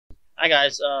Hi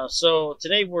guys. So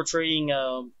today we're trading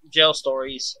jail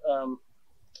stories.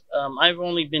 I've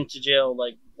only been to jail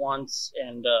like once,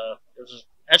 and it was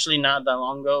actually not that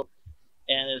long ago.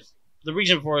 And the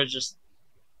reason for it is just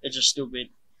it's just stupid.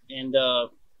 And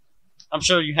I'm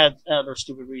sure you had other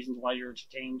stupid reasons why you're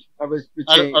detained, I was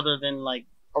between other than like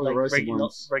I was arrested breaking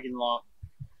once. breaking the law.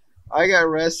 I got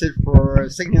arrested for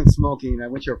secondhand smoking. I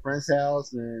went to a friend's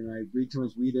house and I breathed too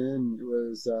much weed in. It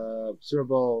was Super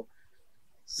Bowl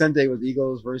Sunday with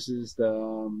Eagles versus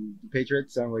the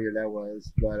Patriots. I don't know what year that was,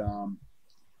 but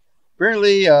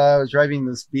apparently I was driving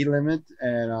the speed limit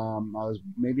and I was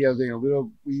doing a little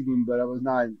weaving, but I was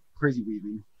not crazy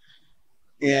weaving.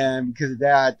 And because of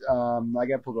that, I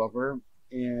got pulled over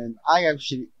and I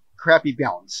actually crappy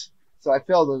balance. So I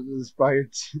failed the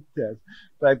expired test,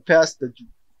 but I passed the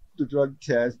drug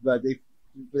test. But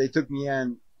they took me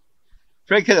in.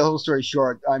 Try to cut the whole story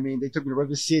short. I mean, they took me to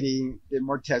River City, did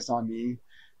more tests on me.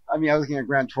 I mean, I was looking at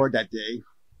Grand Tour that day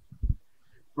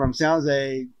from San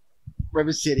Jose,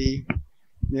 River City,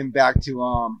 then back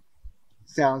to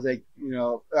San Jose.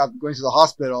 Going to the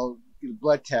hospital, get a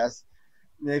blood test.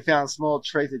 They found small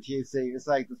trace of THC. It's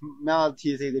like the amount of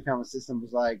THC they found in the system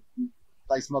was like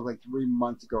smoked like 3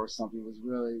 months ago or something. It was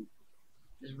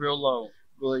It's real low.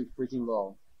 really freaking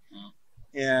low. Mm.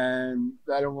 And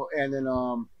I don't. And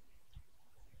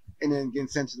then getting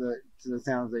sent to the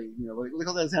San Jose. What do they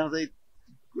call that, San Jose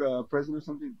prison or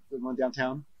something? The one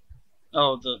downtown.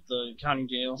 Oh, the county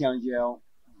jail. County jail.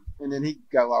 And then he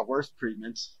got a lot worse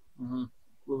treatments. Mm-hmm.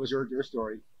 What was your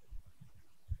story?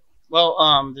 Well,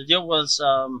 the deal was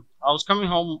I was coming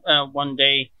home one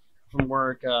day from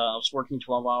work. I was working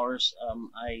 12 hours.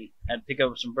 I had to pick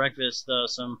up some breakfast,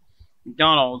 some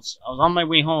McDonald's. I was on my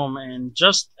way home, and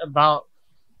just about,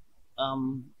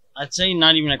 I'd say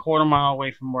not even a quarter mile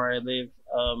away from where I live,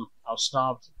 I was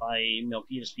stopped by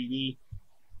Milpitas PD,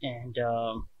 and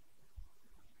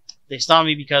they stopped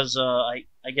me because I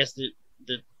guess the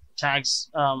tags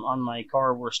on my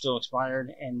car were still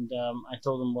expired, and I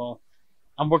told them, well,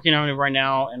 I'm working on it right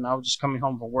now, and I was just coming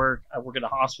home from work. I work at a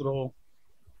hospital,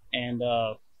 and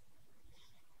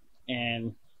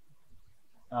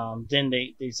then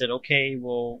they said, okay,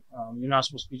 well, you're not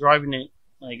supposed to be driving it.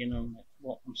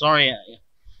 Well, I'm sorry, I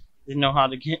didn't know how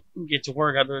to get to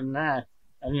work. Other than that,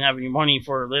 I didn't have any money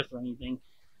for a lift or anything.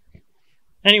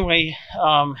 Anyway,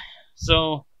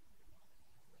 so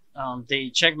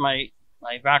they checked my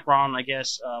background. I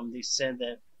guess they said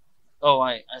that, oh,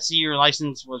 I see your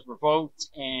license was revoked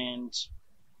and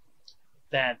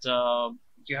that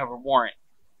you have a warrant.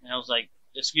 And I was like,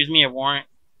 excuse me, a warrant?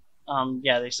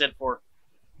 Yeah, they said for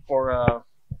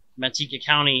Manteca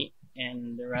County,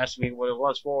 and they were asking me what it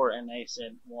was for, and I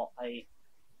said, well, I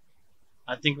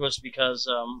think it was because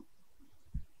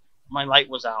my light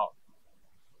was out.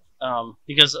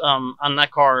 Because on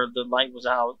that car the light was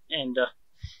out, and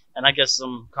I guess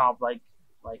some cop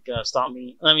stopped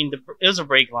me. I mean, it was a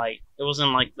brake light. It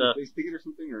wasn't like the ticket or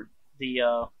something, or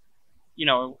the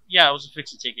yeah, it was a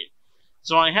fix-it ticket.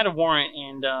 So I had a warrant,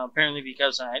 and apparently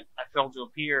because I failed to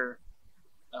appear,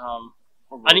 I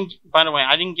didn't. By the way,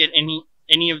 I didn't get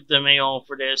any of the mail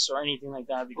for this or anything like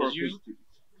that, because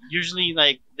usually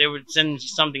like they would send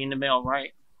something in the mail,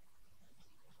 right?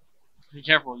 Be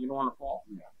careful, you don't want to fall.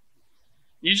 Yeah.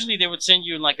 Usually they would send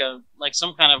you like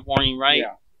some kind of warning, right?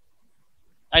 Yeah.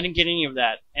 I didn't get any of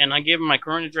that, and I gave them my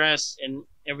current address and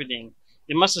everything.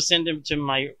 They must have sent them to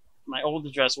my old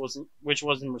address, which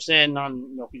was in Merced, not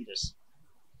in Milpitas.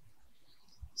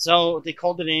 So they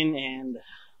called it in, and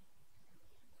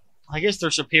I guess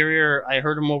their superior, I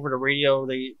heard them over the radio.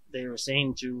 They were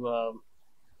saying to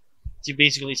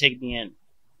basically take me in,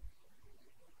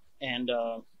 and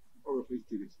or police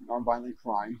tickets, non-violent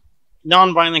crime.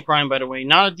 Non-violent crime, by the way,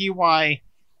 not a DUI,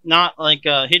 not like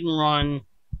a hit and run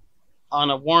on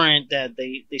a warrant that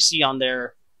they see on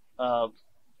there. I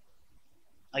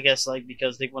guess like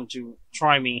because they want to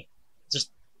try me.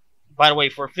 Just by the way,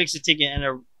 for a fix-it ticket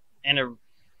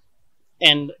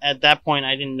and at that point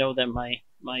I didn't know that my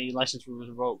license was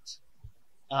revoked.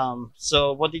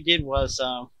 So what they did was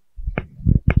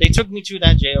they took me to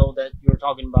that jail that you were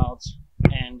talking about,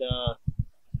 and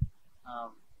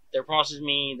they processed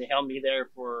me. They held me there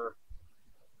for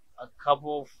a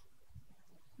couple,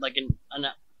 like an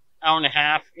hour and a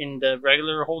half in the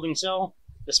regular holding cell,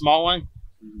 the small one.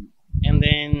 Mm-hmm. And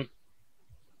then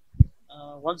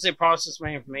once they processed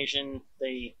my information,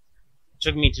 they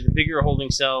took me to the bigger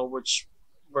holding cell, which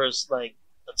was like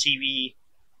a TV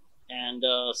and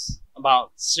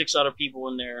about 6 other people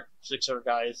in there, 6 other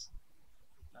guys.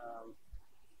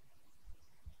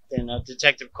 Then a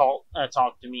detective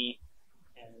talked to me,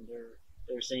 and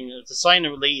they're saying it's a sign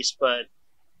of release, but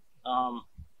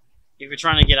if you're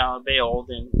trying to get out of bail,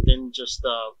 then just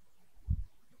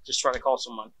try to call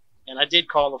someone. And I did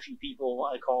call a few people.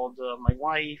 I called my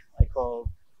wife. I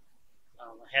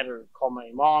had her call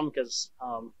my mom because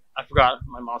I forgot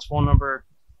my mom's phone number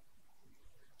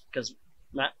because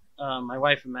my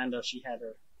wife Amanda, she had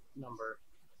her number.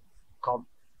 Called.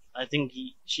 I think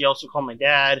she also called my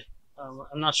dad.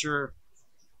 I'm not sure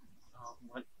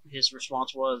what his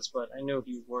response was, but I know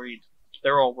he was worried.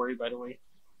 They're all worried, by the way.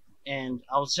 And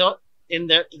I was in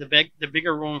there the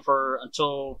bigger room for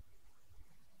until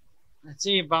I'd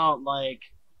say about like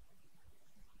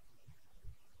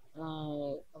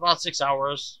about 6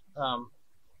 hours.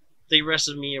 They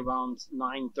arrested me around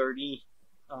 9:30.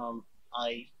 Um,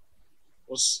 I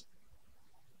was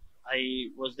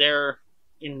there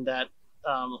in that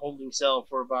holding cell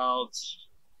for about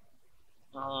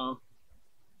uh,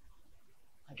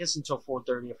 I guess until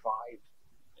 4:30 or 5.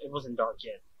 It wasn't dark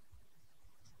yet.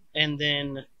 And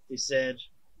then they said,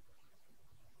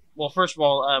 well, first of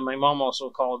all, my mom also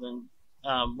called and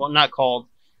well, not called,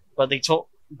 but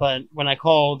but when I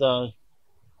called,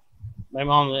 my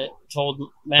mom told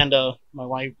Amanda, my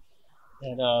wife,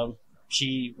 that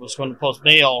she was going to post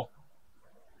bail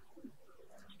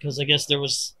because I guess there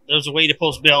was a way to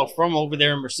post bail from over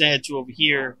there in Merced to over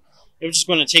here. It was just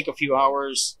going to take a few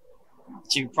hours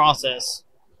to process,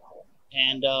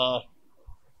 and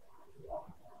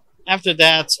after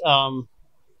that,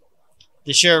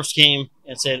 the sheriffs came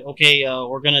and said, "Okay,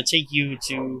 we're going to take you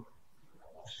to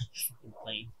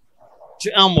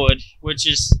Elmwood, which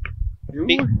is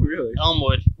Really?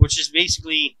 Elmwood, which is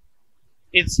basically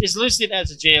it's listed as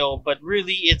a jail, but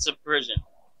really it's a prison.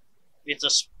 It's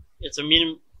a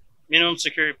minimum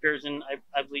security prison,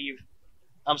 I believe.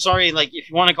 I'm sorry, like if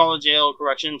you want to call it jail,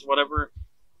 corrections, whatever,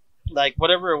 like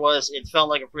whatever it was, it felt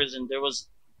like a prison. There was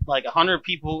like 100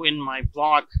 people in my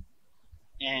block,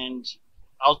 and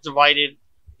I was divided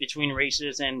between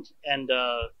races and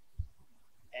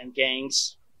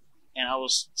gangs, and I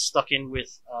was stuck in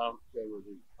with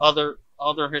other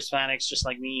Hispanics just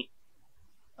like me.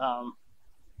 Um,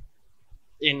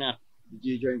 in Did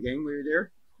you join a gang when you were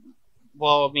there?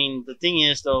 Well, I mean, the thing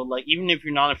is though, like even if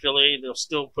you're not affiliated, they'll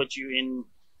still put you in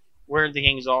where the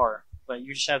gangs are, but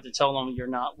you just have to tell them you're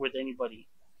not with anybody.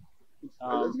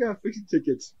 Let's get fixing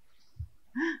tickets.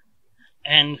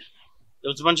 And there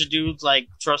was a bunch of dudes like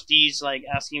trustees like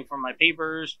asking for my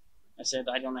papers. I said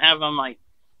I don't have them. I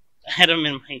had them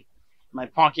in my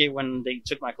pocket when they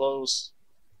took my clothes.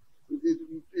 He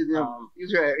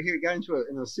got into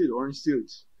a suit, orange suit.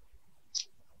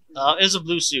 It was a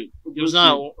blue suit. It was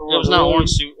not an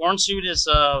orange suit. Orange suit is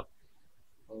I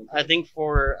think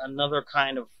for another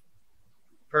kind of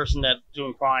person that's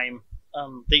doing crime.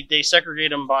 They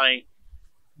segregate them by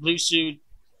blue suit,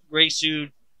 gray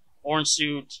suit, orange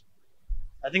suit.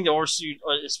 I think the orange suit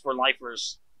is for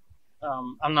lifers.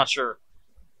 I'm not sure.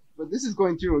 But this is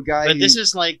going through a guy. But this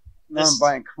is like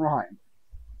non-violent crime.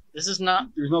 This is not.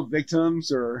 There's no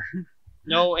victims or.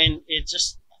 No, and it's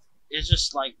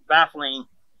just like baffling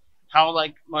how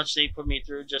like much they put me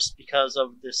through just because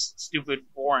of this stupid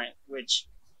warrant, which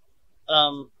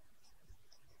the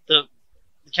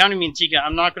county of Manteca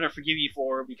I'm not going to forgive you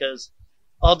for because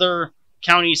other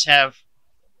counties have.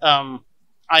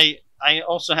 I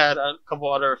also had a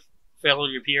couple other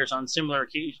failure peers on similar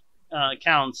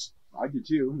counts. I did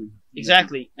too.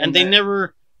 Exactly, and they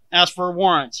never asked for a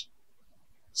warrant.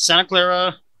 Santa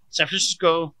Clara, San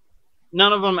Francisco,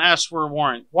 none of them asked for a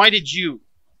warrant. Why did you?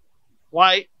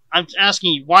 Why? I'm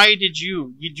asking you, why did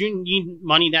you? You do need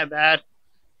money that bad?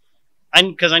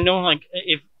 Because I know, like,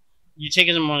 if you take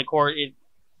them on the court, it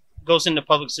goes in the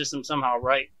public system somehow,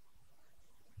 right?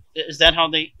 Is that how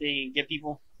they get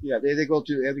people? Yeah, they have to go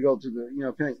to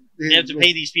the they have to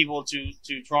pay these people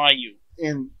to try you.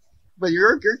 But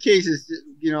your case is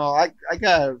I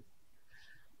got a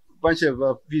bunch of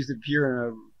views to appear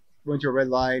and went to a red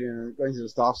light and going to the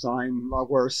stop sign a lot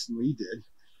worse than we did.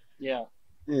 Yeah.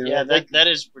 That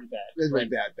is pretty bad. That's really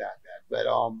bad. But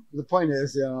the point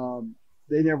is,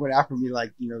 they never went after me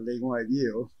like they wanted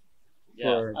you.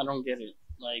 Yeah, I don't get it.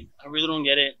 Like, I really don't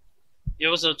get it. It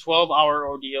was a 12-hour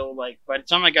ordeal. Like, by the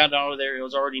time I got out of there, it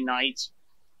was already night.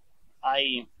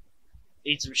 I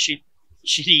ate some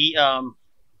shitty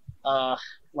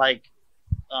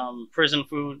prison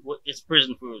food. It's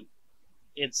prison food.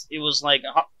 It was like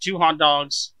 2 hot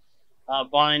dogs, a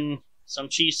bun, some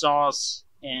cheese sauce,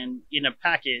 and in a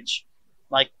package,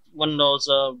 like one of those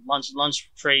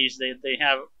lunch trays they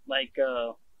have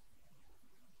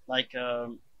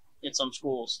in some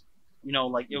schools.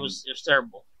 It was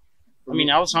terrible. I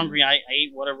mean, I was hungry. I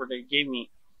ate whatever they gave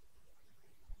me.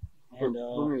 And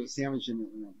a sandwich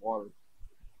in water.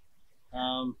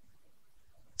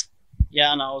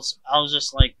 Yeah, and I was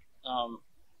just like, I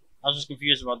was just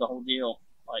confused about the whole deal.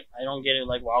 Like, I don't get it.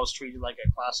 Like, well, I was treated like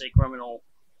a classic criminal.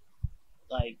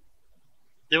 Like,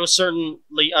 there was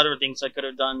certainly other things I could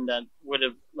have done that would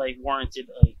have like warranted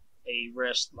a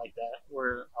arrest like that,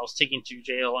 where I was taken to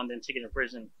jail and then taken to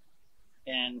prison.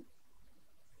 And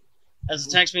as a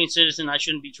taxpaying citizen, I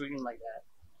shouldn't be treated like that.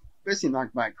 Especially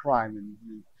not by crime,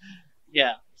 and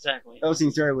Yeah, exactly. those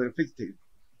things are able to fix it.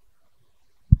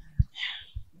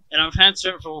 And I've had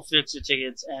several fix-it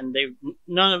tickets, and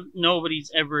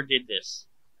nobody's ever did this.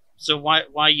 So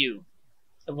why you,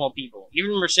 of all people?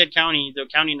 Even Merced County, the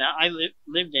county that I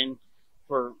lived in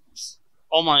for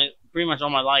pretty much all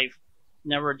my life,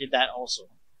 never did that. Also,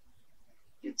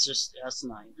 it's just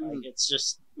asinine. Like, it's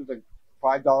just It was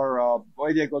like $5.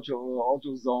 Why did I go to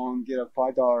a zone get a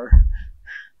 $5? What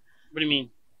do you mean?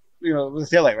 You know, it was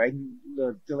a delay, right?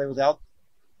 The delay was out.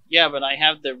 Yeah, but I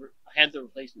had the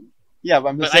replacement. Yeah, but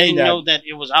I'm But just I saying didn't that. know that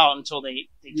it was out until they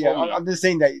Yeah, told me. I'm just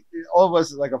saying that all of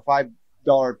us is like a $5,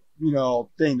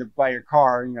 thing to buy your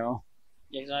car,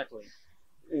 Exactly.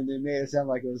 and they made it sound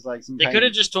like it was like some They kind could have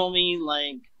of just told me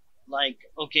like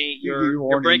okay, Give you a your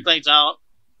warning. brake light's out.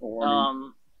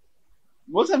 warning.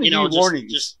 Most of the time, You they know, give you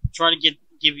warnings. just try to get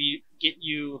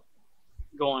you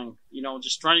going. You know,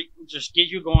 just try to just get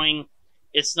you going.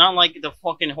 It's not like the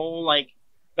fucking whole like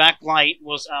backlight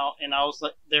was out, and I was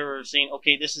like, they were saying,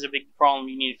 okay, this is a big problem.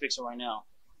 You need to fix it right now.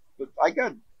 But I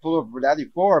got pulled over for that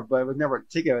before, but it was never a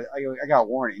ticket. I got a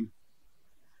warning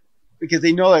because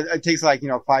they know it takes like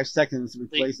 5 seconds to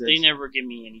replace They it. never give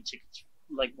me any tickets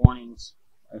like warnings.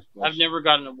 I suppose. I've never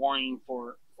gotten a warning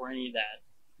for any of that.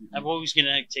 Mhm. I've always gotten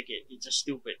a ticket. It's just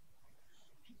stupid.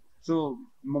 So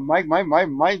my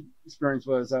experience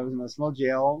was I was in a small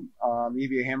jail. They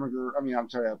give you a hamburger. I mean, I'm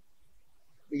sorry.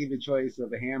 They give you a choice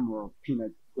of a ham or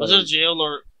peanut. Was it a jail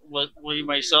or were you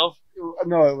by yourself?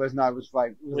 No, it was not. It was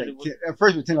like, at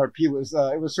first it was 10 RP.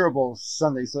 It was Cerebral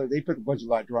Sunday, so they put a bunch of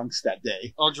lot of drunks that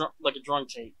day. Oh, like a drunk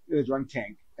tape. It was a drunk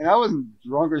tank, and I wasn't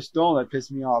drunk or stoned. That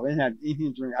pissed me off. I didn't have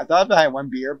anything to drink. I thought I had one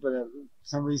beer, but for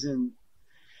some reason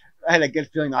I had a good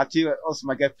feeling not to. Also,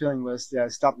 my gut feeling was to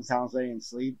stop in San Jose and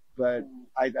sleep, but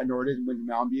I ignored it and went to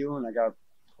Mountain View, and I got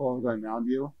pulled going to Mountain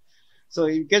View. So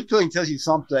your gut feeling tells you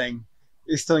something.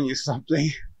 It's telling you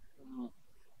something.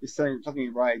 It's telling you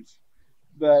something right.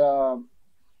 But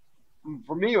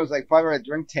for me, it was like 5 hour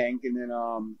drink tank, and then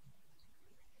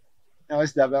I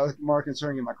was more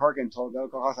concerned getting my car getting towed. That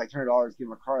would cost like $200 to get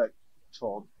my car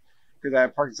towed because I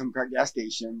parked at some gas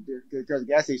station. Because the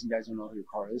gas station guys don't know who your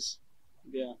car is.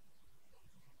 Yeah.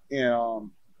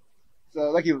 And so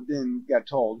lucky it didn't get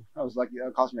told. I was lucky.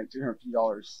 It cost me like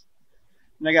 $250.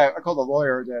 And I called a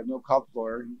lawyer, the no cop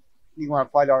lawyer. He wanted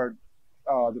a $5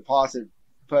 deposit,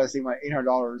 plus he wanted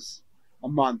 $800 a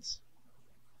month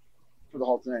for the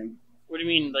whole thing. What do you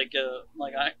mean, like $800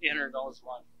 a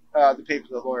month? To pay for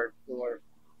the lawyer.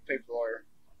 Pay for the lawyer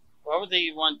Why would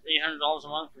they want $800 a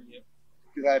month for you?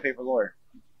 because I had to pay for the lawyer.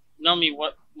 No, I mean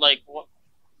what?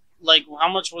 How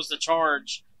much was the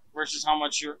charge versus how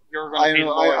much you're going to pay the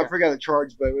lawyer? I forgot the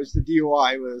charge, but it was the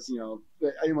DUI.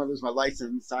 But I didn't want to lose my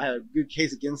license. I had a good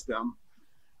case against them,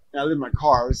 and I lived in my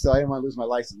car, so I didn't want to lose my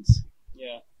license.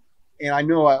 Yeah. And I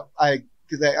know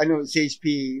because I know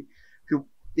CHP,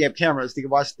 they have cameras. They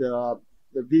can watch the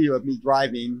video of me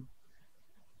driving.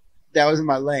 That was in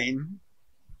my lane.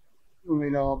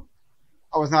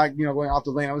 I was not going off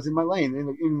the lane. I was in my lane.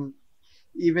 And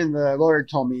even the lawyer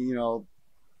told me,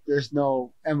 there's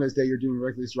no evidence that you're doing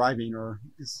reckless driving or,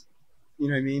 you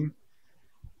know what I mean?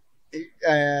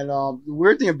 And the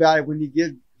weird thing about it, when you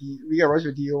get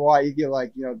arrested for DUI, you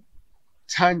get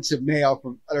tons of mail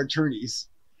from other attorneys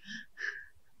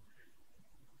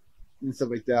and stuff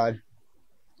like that.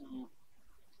 Mm-hmm.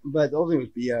 But the whole thing was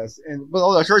BS. But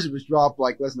all the charges was dropped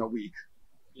like less than a week.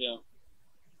 Yeah.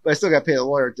 But I still got to pay the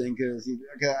lawyer thing because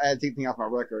I had to take the thing off my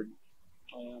record.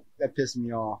 Oh, yeah. That pissed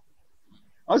me off.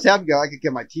 I was happy I could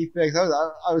get my teeth fixed.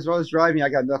 I was driving. I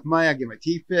got enough money. I get my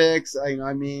teeth fixed.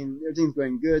 Everything's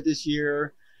going good this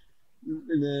year.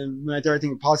 And then when I started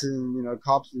thinking positive,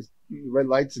 cops just red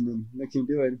lights and then next thing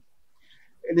do it.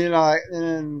 And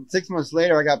then 6 months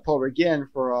later, I got pulled over again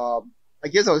for I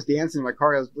guess I was dancing in my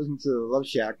car. I was listening to Love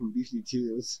Shack from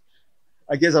BC2.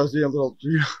 I guess I was doing a little,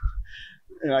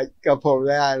 and I got pulled over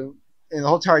that. And the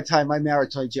whole entire time, my man was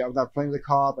telling you I was not playing with the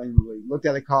cop. I didn't really look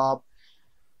at the cop.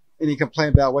 And he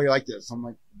complained about why you like this. I'm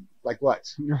like what?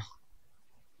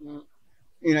 Mm.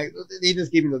 They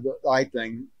just gave me the eye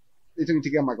thing. They took me to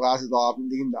get my glasses off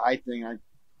and they gave me the eye thing. I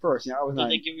was not.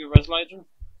 Did they give you a breathalyzer?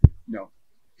 No,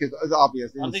 because it's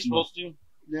obvious. Aren't they supposed to?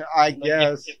 Yeah, I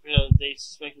guess. If they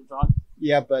suspect you're drunk?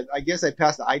 Yeah, but I guess I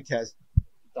passed the eye test.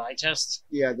 The eye test.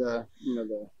 Yeah, the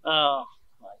the Eye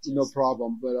no test.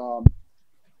 problem. But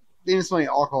they didn't smell any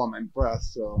alcohol in my breath,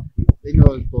 so they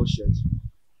know it's bullshit.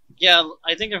 Yeah,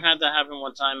 I think I've had that happen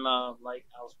one time. Like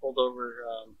I was pulled over.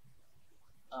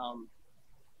 Um,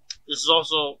 this is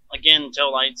also again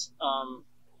tail lights.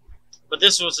 But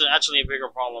this was actually a bigger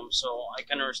problem, so I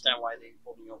can understand why they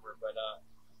pulled me over. But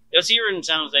it was here in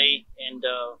San Jose, and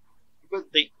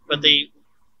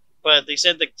But they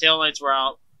said the tail lights were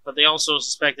out, but they also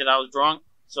suspected I was drunk,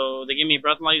 so they gave me a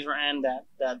breathalyzer and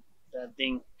that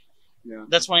thing. yeah,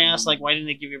 That's why I asked, like, why didn't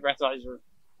they give you a breathalyzer?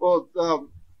 well,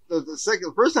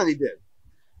 the first time they did.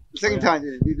 The second Oh, yeah.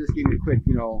 time they just gave me a quick,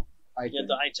 eye Yeah, thing.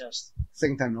 the eye test.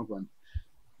 Second time in Oakland.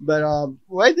 But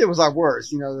what I did was a lot worse.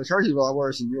 The charges were a lot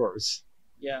worse than yours.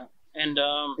 Yeah, and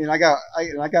And I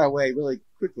got away really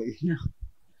quickly. they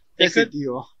That's the could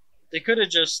deal. have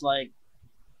just like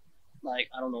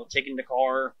I don't know, taken the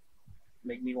car,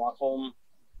 make me walk home.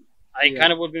 I Yeah.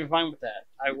 kind of would have been fine with that.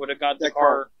 I would have got the That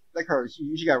car. That car,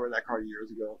 you should got rid of that car years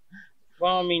ago.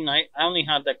 Well, I mean, I only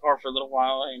had that car for a little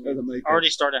while, and That was a money I already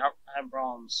pit. started having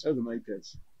problems. That was a money pit.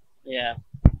 Yeah,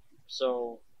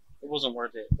 so it wasn't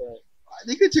worth it. But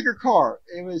They could have took your car.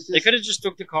 It was they just, could have just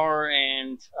took the car,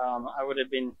 and I would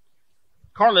have been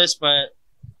carless, but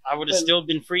I would have But- still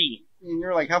been free. and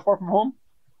you're like, how far from home?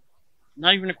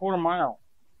 Not even a quarter mile.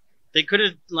 They could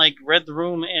have like read the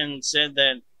room and said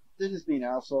that They're just being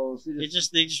assholes. they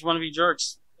just want to be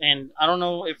jerks. And I don't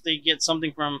know if they get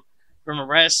something from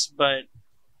arrests, but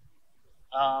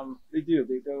They do.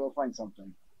 They'll find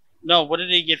something. no. What did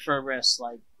they get for arrests?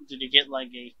 Like, did they get like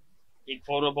a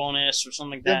photo bonus or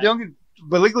something like They that? don't get,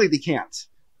 but legally they can't.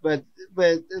 But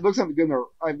it looks like they're gonna.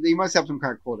 They must have some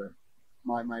kind of quota.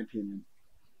 My opinion.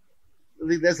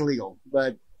 That's illegal.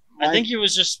 But I think he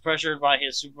was just pressured by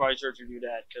his supervisor to do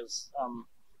that because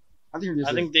I think you're just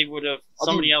I think they would have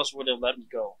somebody else would have let me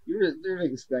go. they're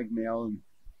like a spag male and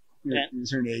Yeah. a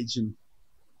certain age and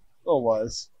oh it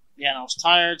was. Yeah, and I was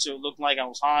tired, so it looked like I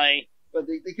was high. But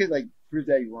they could like prove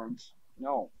that you weren't.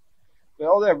 No. But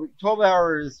all that 12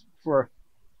 hours for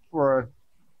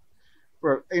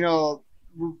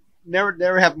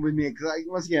never happened with me because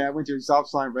once again I went to a stop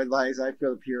sign, red lights, I failed to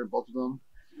appear in both of them.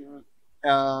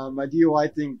 My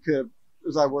DUI thing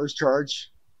was my worst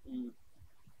charge. Mm.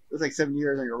 It was like 7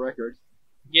 years on your record.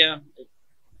 Yeah,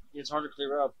 it's hard to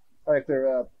clear up. I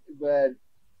clear up, but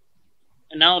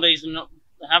And nowadays,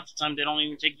 half the time they don't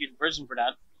even take you to prison for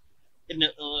that.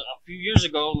 A few years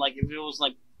ago, like if it was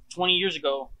like 20 years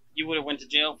ago, you would have went to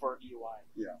jail for a DUI.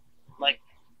 Yeah. Like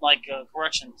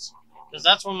corrections, because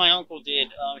that's what my uncle did.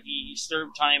 He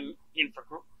served time in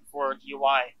for a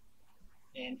DUI,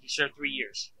 and he served 3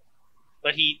 years,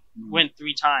 but he went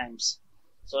 3 times,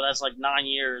 so that's like 9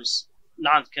 years,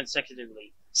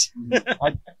 non-consecutively.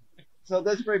 So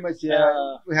that's pretty much it.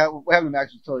 Uh, we have the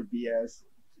max was totally BS,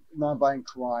 non-violent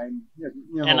crime. And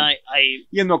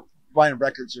you have no violent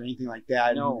records or anything like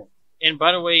that. No. And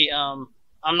by the way, I'm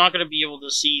not gonna be able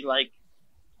to see like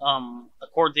a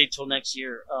court date till next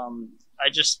year.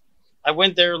 I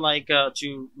went there like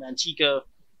to Manteca,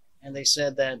 and they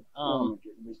said that Oh, my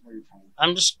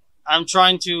goodness, I'm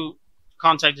trying to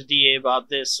contact the DA about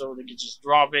this so they could just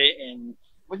drop it and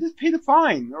well, just pay the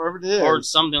fine, or whatever it is, or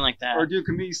something like that. or do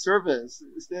community service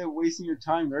instead of wasting your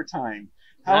time, their time.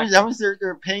 Exactly. How much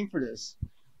they're paying for this?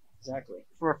 Exactly.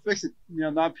 For a fix it,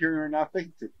 not appearing or not fix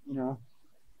it,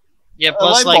 Yeah. A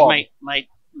Plus, light like bulb.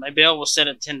 my bail was set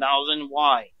at 10,000.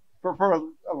 Why?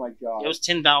 oh my god. It was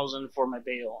 10,000 for my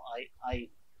bail. I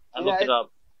Yeah, looked it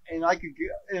up. And I could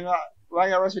get, and when I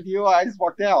got arrested with DUI, I just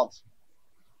walked out.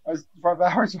 I was 5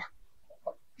 hours.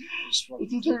 Just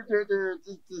It's just, they're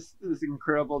just this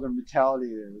incredible their mentality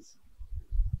is.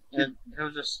 and it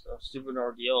was just a stupid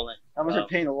ordeal. And, How much they're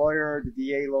paying a lawyer, the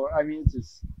DA lawyer. I mean, it's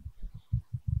just.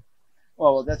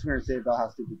 Well, that's what we're gonna say about how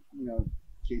stupid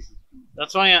cases.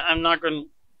 That's why I'm not going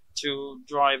to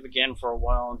drive again for a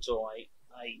while until I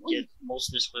get most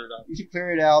of this cleared up. You should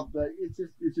clear it out, but it's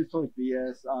just totally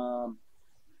BS.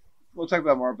 We'll talk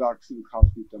about more about stupid cops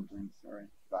do dumb things. All right,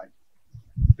 bye.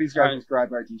 Please All right. subscribe,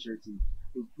 buy our t-shirts, and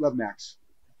love Max.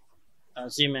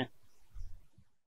 See you, man.